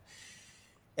Dead.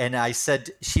 And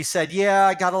she said, yeah,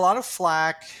 I got a lot of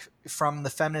flack from the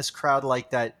feminist crowd, like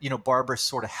that, Barbara's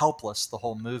sort of helpless the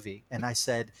whole movie. And I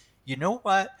said, you know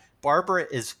what? Barbara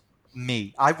is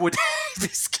me. I would be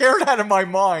scared out of my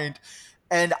mind.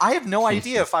 And I have no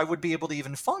idea if I would be able to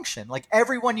even function. Like,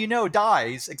 everyone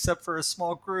dies except for a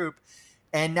small group.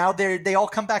 And now they all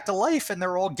come back to life and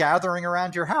they're all gathering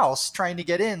around your house trying to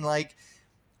get in. Like,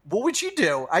 what would you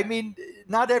do? I mean,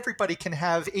 not everybody can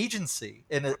have agency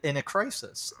in a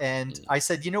crisis. And I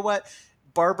said, you know what?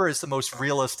 Barbara is the most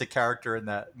realistic character in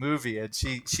that movie. And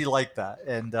she liked that.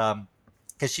 And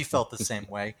because she felt the same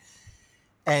way.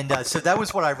 And so that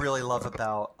was what I really love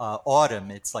about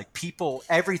Autumn. It's like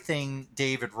everything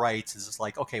David writes is just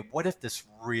like, okay, what if this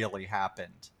really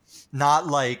happened? Not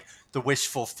like the wish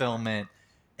fulfillment.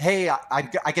 Hey,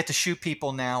 I get to shoot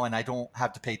people now and I don't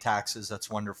have to pay taxes. That's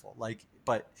wonderful.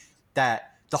 But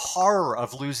that the horror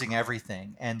of losing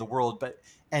everything and the world,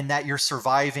 and that you're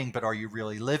surviving, but are you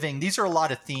really living? These are a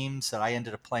lot of themes that I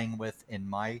ended up playing with in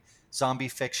my zombie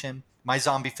fiction. My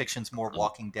zombie fiction's more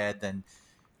Walking Dead than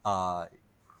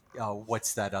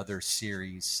what's that other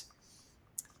series?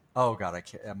 Oh God,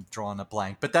 I'm drawing a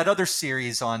blank. But that other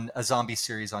series a zombie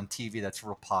series on TV that's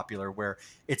real popular, where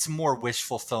it's more wish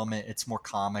fulfillment, it's more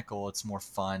comical, it's more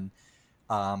fun.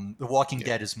 The Walking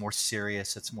Dead is more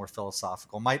serious, it's more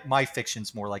philosophical. My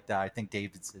fiction's more like that. I think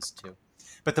David's is too.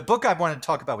 But the book I wanted to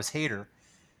talk about was Hater,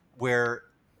 where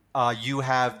you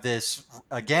have this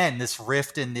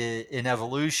rift in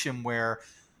evolution where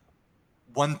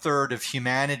 1/3 of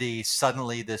humanity,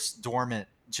 suddenly this dormant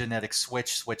genetic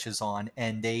switches on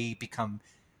and they become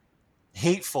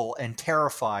hateful and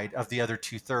terrified of the other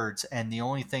 2/3, and the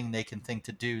only thing they can think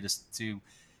to do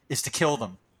is to kill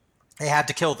them. They have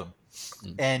to kill them.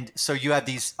 And so you have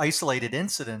these isolated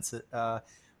incidents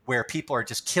where people are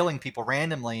just killing people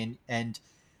randomly, and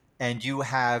you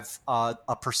have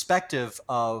a perspective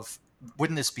of,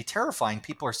 wouldn't this be terrifying?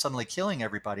 People are suddenly killing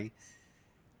everybody.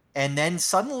 And then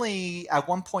suddenly, at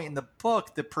one point in the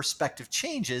book, the perspective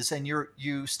changes, and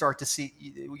you start to see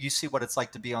what it's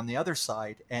like to be on the other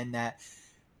side, and that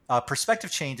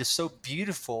perspective change is so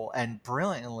beautiful and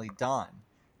brilliantly done.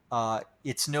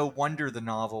 It's no wonder the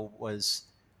novel was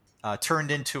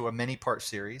turned into a many-part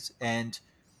series and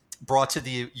brought to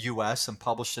the U.S. and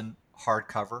published in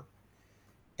hardcover,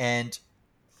 and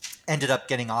ended up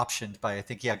getting optioned by, I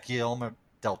think, Guillermo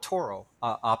del Toro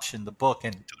optioned the book,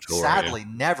 and sadly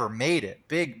never made it.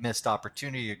 Big missed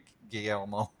opportunity,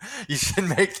 Guillermo. You should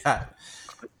make that.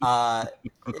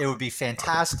 It would be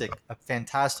fantastic, a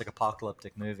fantastic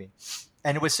apocalyptic movie.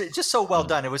 And it was just so well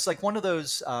done. It was like one of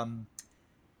those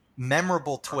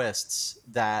memorable twists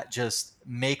that just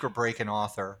make or break an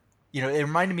author. It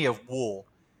reminded me of Wool,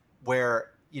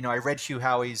 where I read Hugh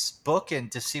Howey's book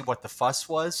and to see what the fuss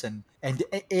was, and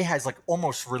it has like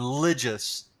almost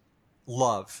religious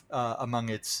love among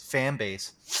its fan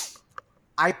base.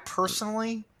 I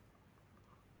personally,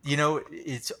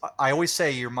 it's I always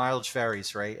say your mileage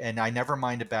varies, right? And I never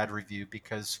mind a bad review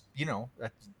because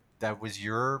that was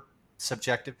your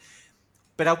subjective.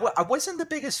 But I wasn't the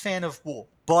biggest fan of Wool.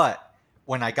 But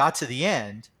when I got to the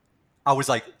end, I was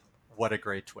like, what a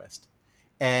great twist.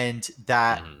 And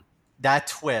Mhm. that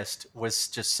twist was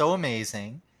just so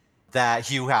amazing that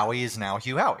Hugh Howey is now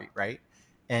Hugh Howey, right?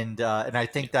 And I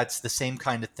think that's the same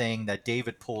kind of thing that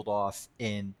David pulled off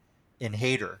in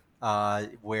Hater,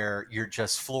 where you're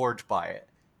just floored by it,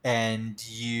 and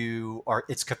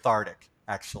it's cathartic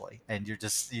actually, and you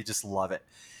just love it.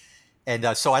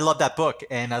 And so I love that book,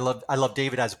 and I love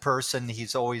David as a person.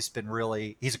 He's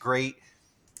great.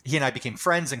 He and I became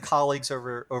friends and colleagues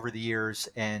over the years,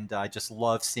 and I just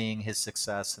love seeing his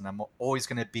success. And I'm always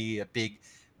going to be a big.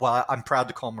 Well, I'm proud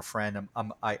to call him a friend.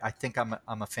 I think I'm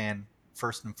a fan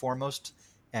first and foremost,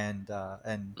 and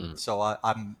Mm. so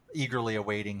I'm eagerly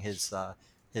awaiting his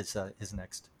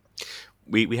next.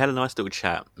 We had a nice little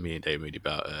chat, me and Dave Moody,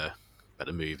 about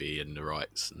the movie and the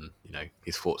rights, and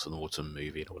his thoughts on the Autumn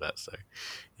movie and all that. So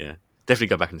yeah, definitely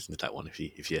go back and listen to that one if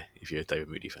you're a David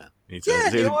Moody fan. Yeah, It's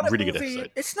the a Autumn really good movie.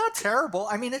 episode. It's not terrible.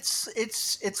 I mean, it's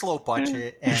low Yeah.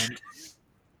 budget and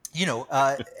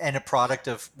and a product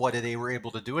of what they were able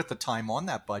to do at the time on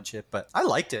that budget. But I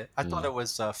liked it. I thought Mm. it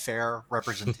was a fair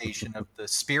representation of the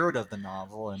spirit of the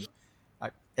novel,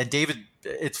 and David.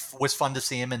 It was fun to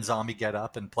see him in Zombie Get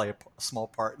Up and play a small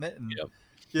part in it. And Yeah,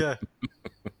 yeah,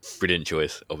 brilliant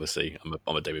choice. Obviously,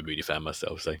 I'm a David Moody fan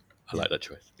myself, so I yeah, like that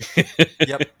choice.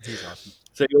 yep, he's awesome.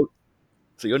 so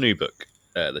your new book,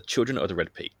 The Children of the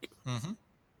Red Peak. Hmm.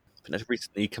 I think that's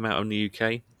recently come out in the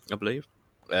UK, I believe.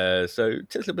 So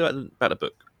tell us a little bit about the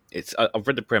book. I've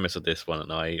read the premise of this one,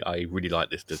 and I really like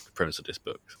the premise of this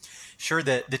book. Sure.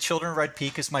 The Children of Red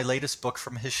Peak is my latest book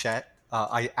from Hachette.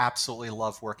 I absolutely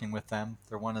love working with them.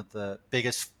 They're one of the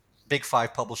biggest big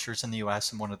five publishers in the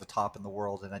U.S. and one of the top in the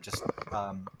world. And I just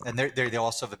and they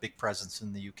also have a big presence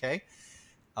in the U.K.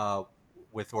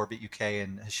 With Orbit UK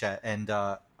and Hachette, and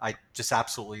I just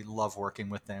absolutely love working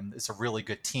with them. It's a really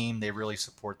good team. They really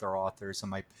support their authors,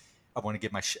 and I want to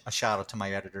give a shout out to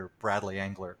my editor Bradley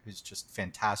Engler, who's just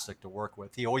fantastic to work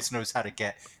with. He always knows how to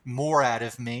get more out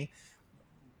of me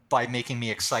by making me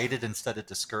excited instead of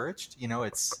discouraged.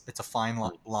 It's a fine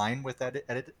line with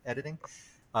editing.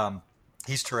 Um,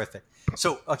 he's terrific.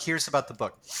 So here's about the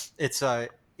book.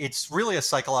 It's really a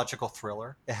psychological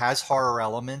thriller. It has horror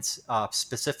elements,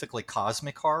 specifically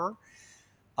cosmic horror.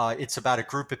 It's about a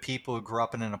group of people who grew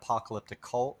up in an apocalyptic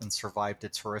cult and survived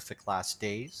its horrific last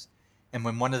days. And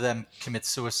when one of them commits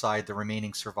suicide, the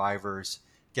remaining survivors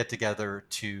get together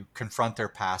to confront their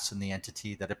past and the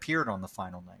entity that appeared on the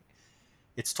final night.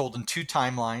 It's told in two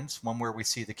timelines, one where we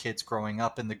see the kids growing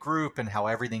up in the group and how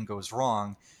everything goes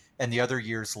wrong, and the other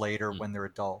years later Mm. when they're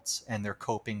adults and they're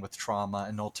coping with trauma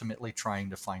and ultimately trying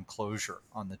to find closure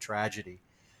on the tragedy.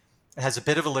 It has a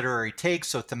bit of a literary take,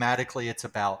 so thematically it's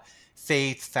about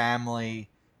faith, family,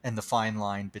 and the fine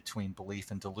line between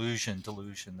belief and delusion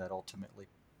that ultimately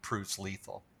proves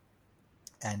lethal.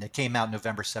 And it came out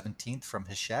November 17th from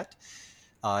Hachette.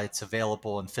 It's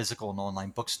available in physical and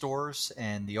online bookstores,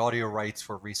 and the audio rights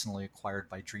were recently acquired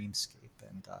by Dreamscape,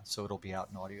 and so it'll be out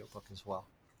in audiobook as well.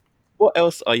 What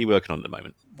else are you working on at the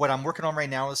moment? What I'm working on right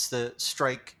now is the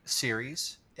Strike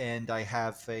series, and I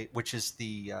have which is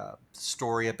the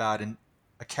story about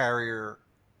a carrier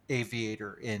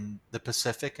aviator in the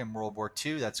Pacific in World War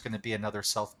II. That's going to be another Mhm.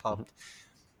 self-pubbed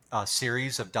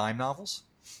series of dime novels.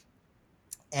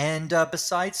 And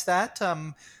besides that,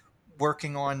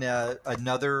 working on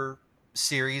another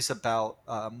series about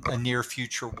a near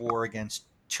future war against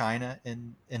China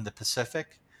in the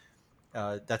Pacific.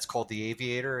 That's called The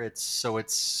Aviator. So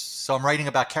I'm writing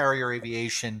about carrier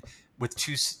aviation with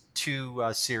two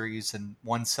series, and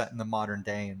one set in the modern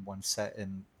day and one set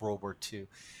in World War II.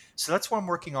 So that's what I'm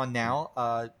working on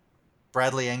now.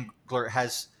 Bradley Engler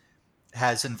has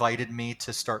invited me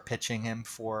to start pitching him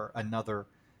for another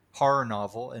horror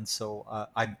novel, and so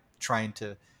I'm trying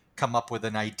to come up with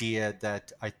an idea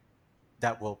that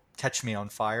will catch me on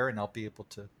fire, and I'll be able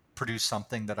to produce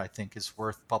something that I think is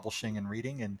worth publishing and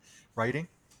reading and writing.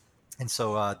 And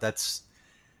so I'll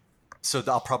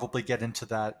probably get into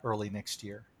that early next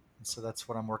year. And so that's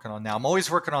what I'm working on now. I'm always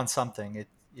working on something.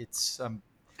 It's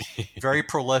very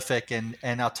prolific, and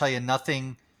I'll tell you,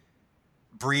 nothing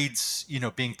breeds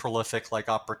being prolific like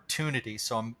opportunity.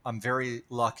 So I'm very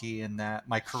lucky in that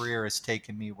my career has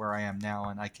taken me where I am now,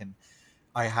 and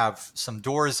I have some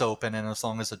doors open, and as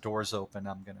long as the door's open,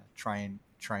 I'm gonna try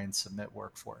and submit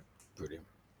work for it. Brilliant.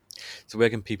 So where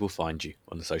can people find you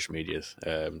on the social medias,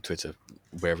 Twitter,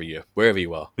 wherever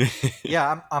you are?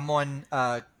 Yeah, I'm on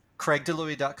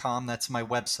craigdeluy.com. That's my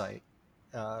website,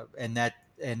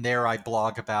 and there I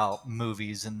blog about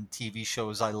movies and TV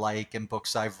shows I like and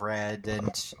books I've read.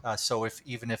 And so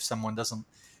even if someone doesn't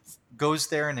goes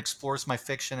there and explores my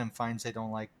fiction and finds they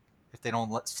don't like, if they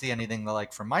don't see anything they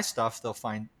like from my stuff, they'll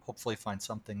hopefully find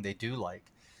something they do like.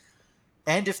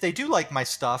 And if they do like my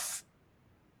stuff,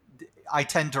 I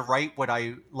tend to write what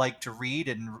I like to read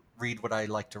and read what I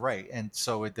like to write. And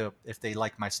so if they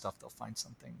like my stuff, they'll find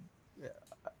something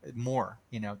more,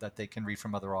 that they can read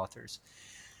from other authors.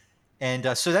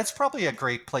 And so that's probably a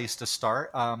great place to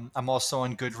start. I'm also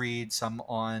on Goodreads.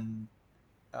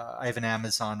 I have an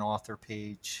Amazon author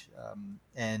page,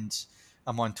 and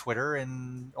I'm on Twitter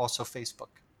and also Facebook.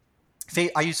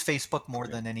 I use Facebook more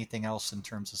than anything else in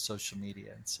terms of social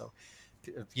media. And so,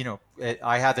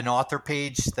 I have an author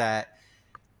page that,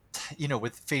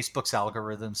 with Facebook's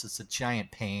algorithms, it's a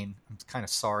giant pain. I'm kind of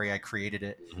sorry I created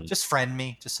it. Mhm. Just friend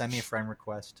me. Just send me a friend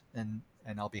request, and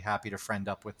I'll be happy to friend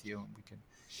up with you,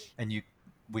 and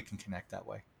we can connect that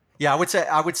way. Yeah, I would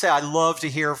say I love to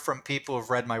hear from people who've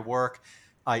read my work,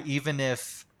 even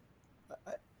if,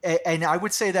 and I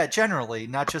would say that generally,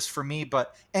 not just for me,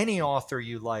 but any author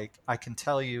you like. I can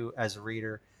tell you as a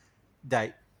reader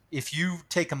that if you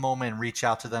take a moment and reach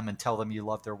out to them and tell them you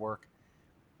love their work,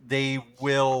 they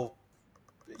will.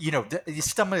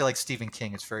 Somebody like Stephen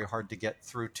King is very hard to get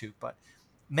through to, but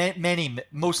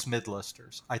most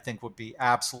mid-listers, I think, would be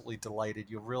absolutely delighted.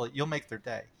 You'll make their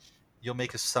day. You'll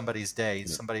make somebody's day.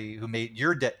 Somebody who made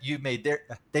your day,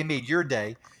 they made your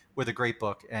day with a great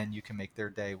book, and you can make their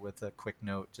day with a quick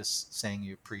note, just saying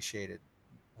you appreciated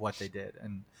what they did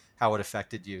and how it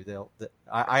affected you.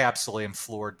 I absolutely am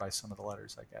floored by some of the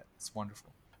letters I get. It's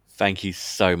wonderful. Thank you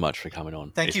so much for coming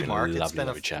on. Thank It's you, been Mark. a It's lovely, been a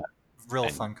lovely chat. real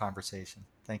fun conversation.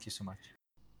 Thank you so much.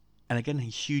 And again, a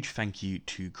huge thank you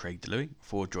to Craig Deluy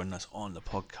for joining us on the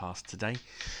podcast today.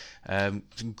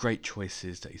 Some great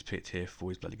choices that he's picked here for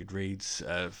his Bloody Good Reads.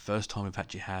 First time we've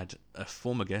actually had a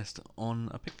former guest on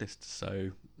a pick list,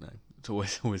 so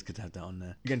it's always good to have that on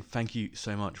there. Again, thank you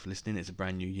so much for listening. It's a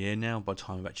brand new year now by the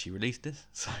time I've actually released this,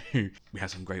 so we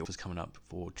have some great offers coming up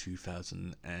for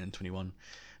 2021.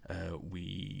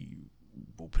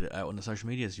 We'll put it out on the social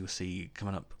medias. You'll see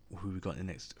coming up who we've got in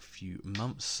the next few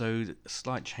months. So a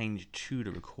slight change to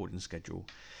the recording schedule,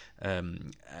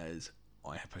 as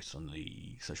I have posted on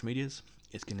the social medias.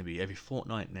 It's going to be every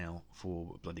fortnight now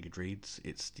for Bloody Good Reads.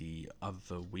 It's the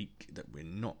other week that we're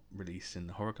not releasing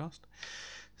the Horrorcast.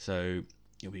 So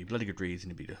it'll be Bloody Good Reads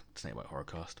and it'll be the Snakebite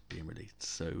Horrorcast being released.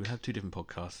 So we'll have two different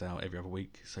podcasts out every other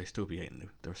week. So still be getting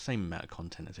the same amount of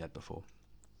content as we had before.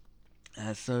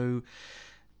 So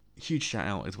huge shout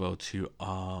out as well to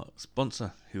our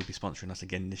sponsor who will be sponsoring us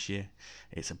again this year.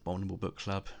 It's Abominable Book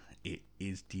Club. It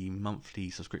is the monthly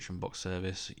subscription box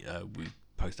service. We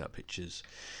post out pictures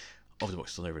of the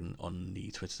boxes on the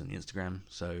Twitter and the Instagram,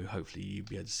 so hopefully you'll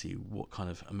be able to see what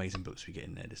kind of amazing books we get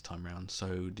in there this time around.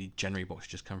 So the January box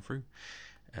just come through.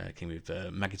 Came with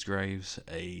Maggie's Graves,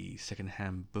 a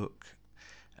second-hand book,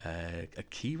 a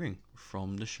keyring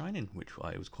from The Shining, which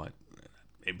I was quite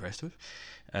impressed with.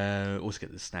 Also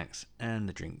get the snacks and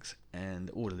the drinks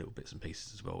and all the little bits and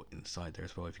pieces as well inside there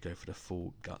as well if you go for the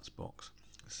full guts box.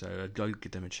 So go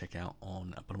give them a check out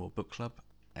on Abominable Book Club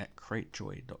at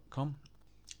cratejoy.com.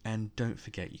 And don't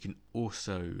forget, you can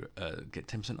also get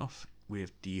 10% off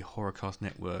with the Horrorcast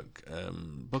Network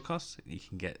podcasts. You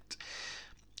can get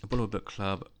Abominable Book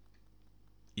Club,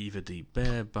 either the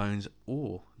bare bones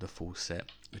or the full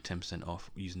set with 10% off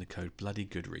using the code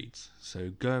BLOODYGOODREADS.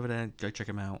 So go over there, go check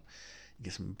them out. You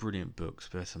get some brilliant books.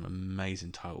 There's some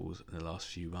amazing titles in the last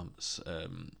few months.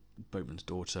 Boatman's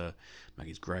Daughter,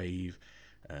 Maggie's Grave,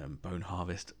 Bone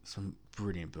Harvest, some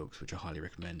brilliant books which I highly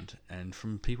recommend, and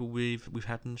from people we've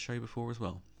had on the show before as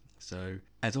well. So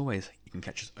as always, you can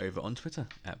catch us over on Twitter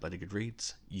at Bloody Good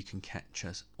Reads. You can catch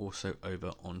us also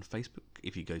over on Facebook.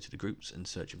 If you go to the groups and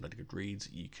search Bloody Good Reads,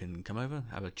 you can come over,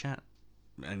 have a chat.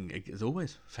 And as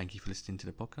always, thank you for listening to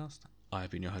the podcast. I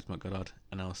have been your host, Mark Goddard,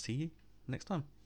 and I'll see you next time.